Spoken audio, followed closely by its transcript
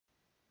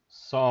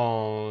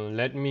So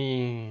let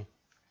me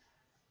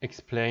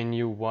explain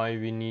you why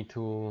we need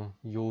to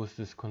use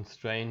this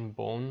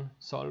ConstraintBone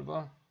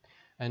solver.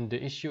 And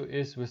the issue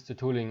is with the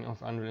tooling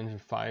of Unreal Engine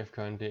 5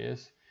 currently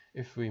is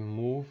if we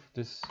move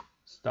this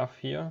stuff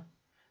here,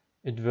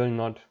 it will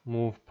not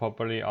move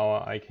properly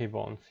our IK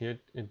bones. Here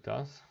it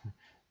does.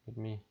 Let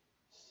me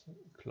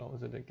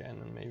close it again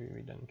and maybe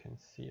we then can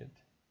see it.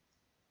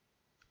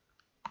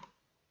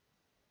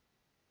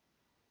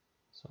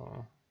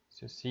 So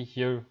as you see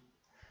here,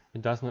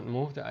 it does not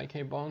move the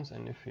IK bones,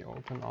 and if we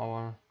open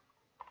our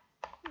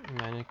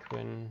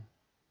mannequin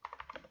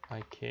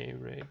IK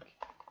rig,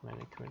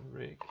 mannequin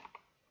rig,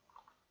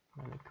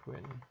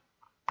 mannequin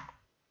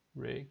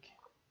rig,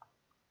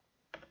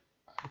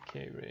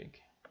 IK rig,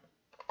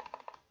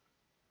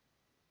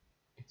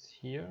 it's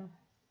here,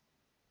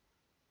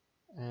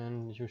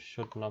 and you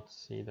should not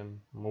see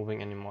them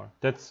moving anymore.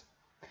 That's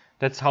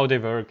how they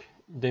work.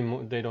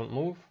 They don't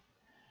move.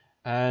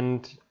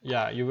 And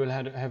yeah, you will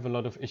have a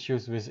lot of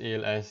issues with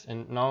ALS,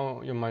 and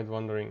now you might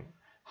wondering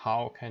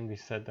how can we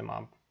set them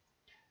up.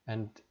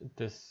 And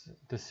the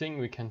thing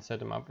we can set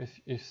them up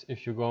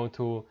if you go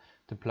to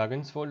the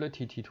plugins folder,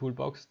 TT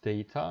Toolbox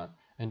Data,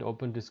 and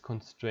open this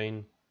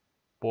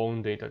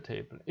ConstraintBone data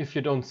table. If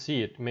you don't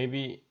see it,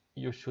 maybe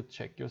you should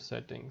check your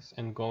settings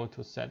and go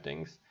to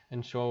settings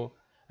and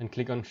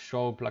click on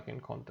show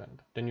plugin content.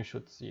 Then you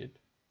should see it.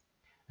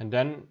 And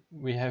then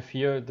we have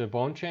here the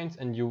bone chains,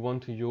 and you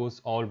want to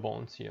use all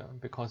bones here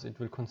because it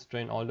will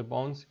constrain all the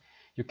bones.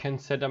 You can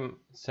set them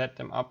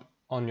up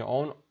on your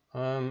own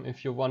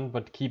if you want,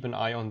 but keep an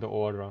eye on the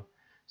order.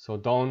 So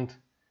don't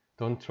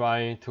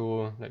try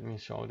to, let me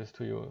show this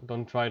to you.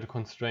 Don't try to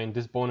constrain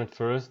this bone at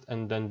first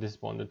and then this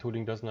bone. The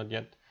tooling does not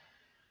yet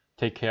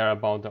take care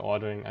about the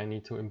ordering. I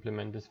need to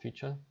implement this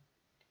feature.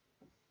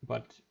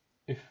 But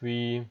if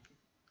we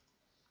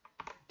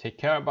take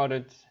care about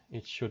it,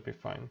 it should be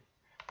fine.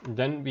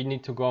 Then we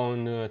need to go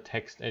in a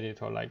text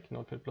editor like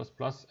Notepad++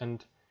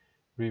 and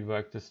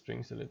rework the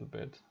strings a little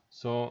bit.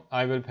 So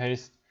I will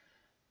paste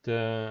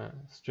the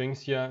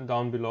strings here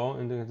down below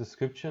in the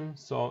description.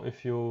 So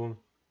if you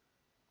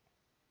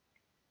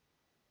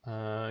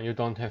you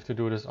don't have to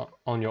do this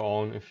on your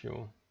own if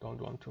you don't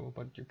want to,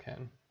 but you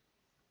can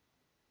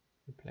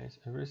replace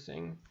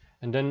everything.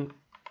 And then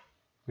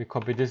we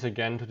copy this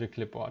again to the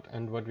clipboard.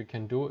 And what we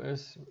can do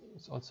is,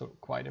 it's also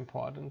quite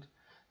important,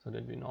 so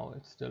that we know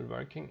it's still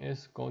working,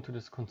 is go to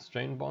this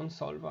ConstraintBone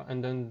solver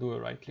and then do a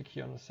right click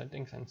here on the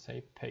settings and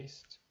say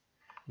paste.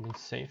 And then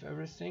save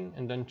everything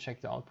and then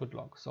check the output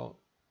log. So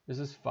this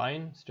is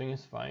fine, string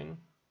is fine.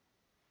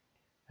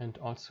 And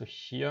also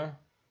here,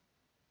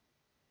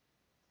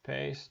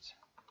 paste.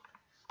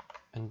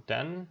 And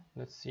then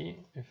let's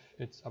see if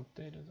it's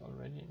updated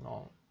already.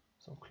 No.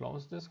 So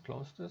close this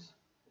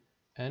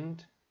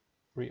and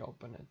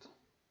reopen it.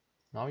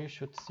 Now you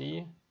should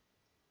see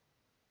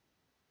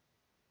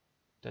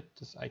that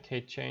this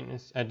IK chain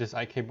is, this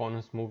IK bone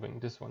is moving,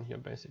 this one here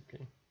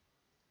basically.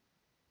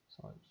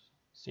 So it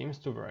seems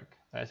to work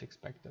as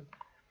expected.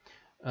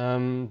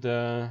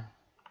 Let's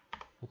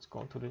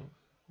go to the,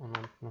 I'm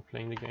not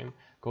playing the game,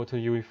 go to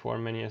UE4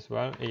 menu as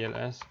well,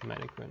 ALS,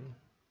 mannequin.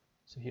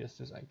 So here's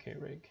this IK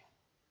rig.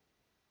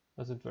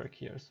 Does it work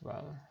here as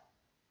well?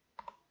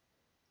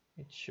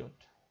 It should.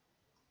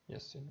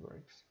 Yes, it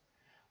works.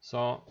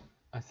 So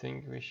I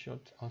think we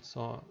should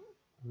also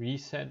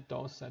reset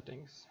those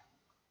settings.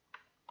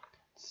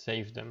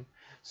 Save them.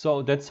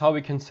 So that's how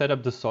we can set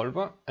up the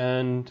solver,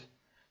 and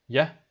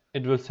yeah,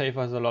 it will save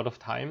us a lot of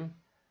time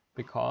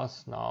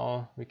because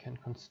now we can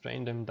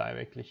constrain them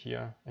directly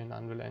here in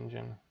Unreal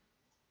Engine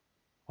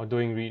or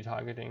doing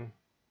retargeting,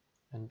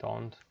 and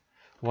don't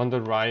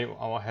wonder why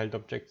our held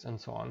objects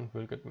and so on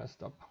will get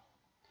messed up.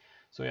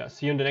 So yeah,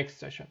 see you in the next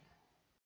session.